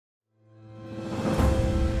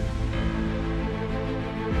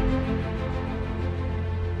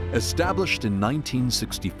Established in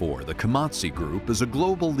 1964, the Camozzi Group is a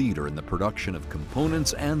global leader in the production of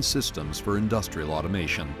components and systems for industrial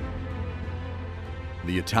automation.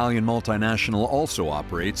 The Italian multinational also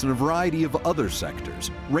operates in a variety of other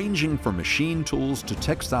sectors, ranging from machine tools to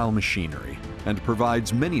textile machinery, and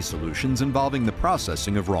provides many solutions involving the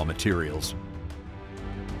processing of raw materials.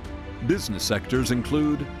 Business sectors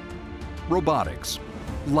include robotics,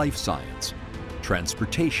 life science,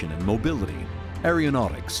 transportation and mobility,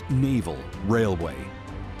 aeronautics, naval, railway,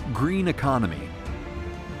 green economy.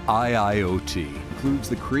 IIoT includes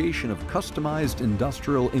the creation of customized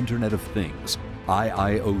industrial Internet of Things,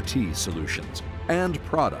 IIoT solutions, and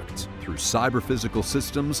products through cyber-physical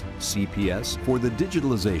systems, CPS, for the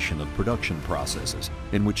digitalization of production processes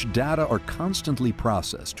in which data are constantly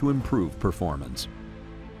processed to improve performance.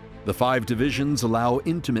 The 5 divisions allow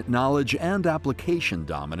intimate knowledge and application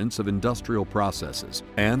dominance of industrial processes,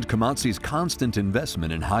 and Camozzi's constant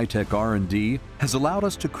investment in high-tech R&D has allowed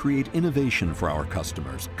us to create innovation for our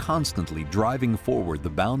customers, constantly driving forward the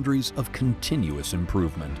boundaries of continuous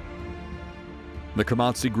improvement. The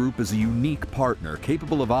Camozzi Group is a unique partner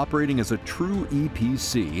capable of operating as a true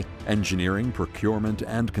EPC, engineering, procurement,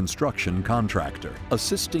 and construction contractor,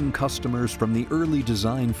 assisting customers from the early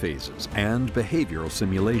design phases and behavioral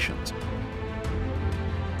simulations.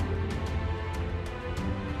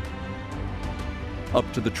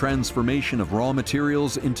 Up to the transformation of raw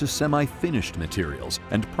materials into semi-finished materials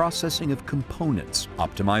and processing of components,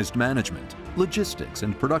 optimized management, logistics,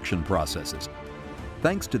 and production processes,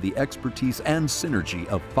 thanks to the expertise and synergy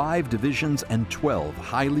of 5 divisions and 12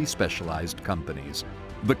 highly specialized companies.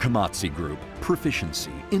 The Camozzi Group, proficiency,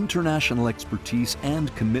 international expertise,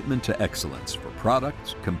 and commitment to excellence for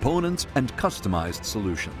products, components, and customized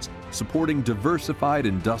solutions, supporting diversified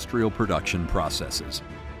industrial production processes.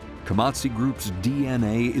 Camozzi Group's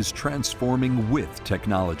DNA is transforming with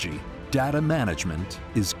technology. Data management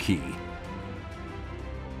is key.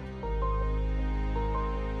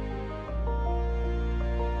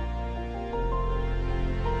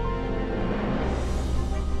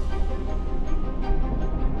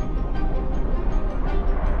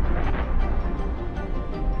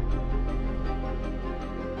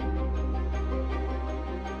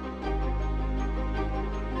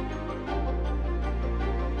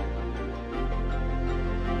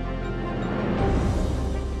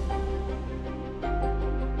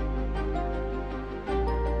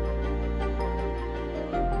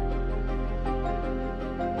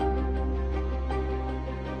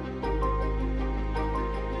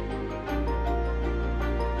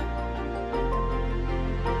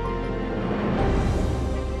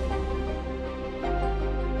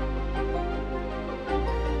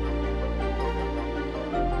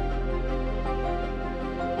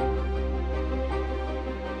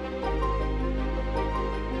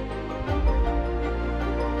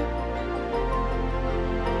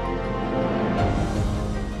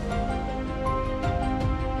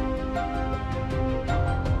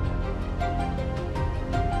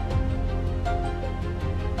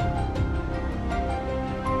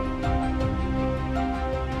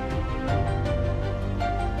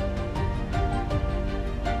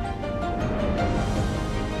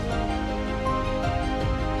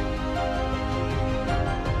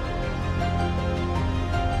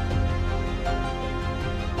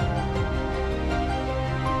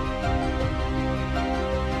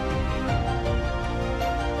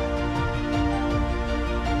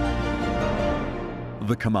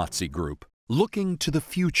 The Camozzi Group, looking to the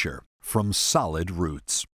future from solid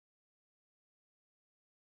roots.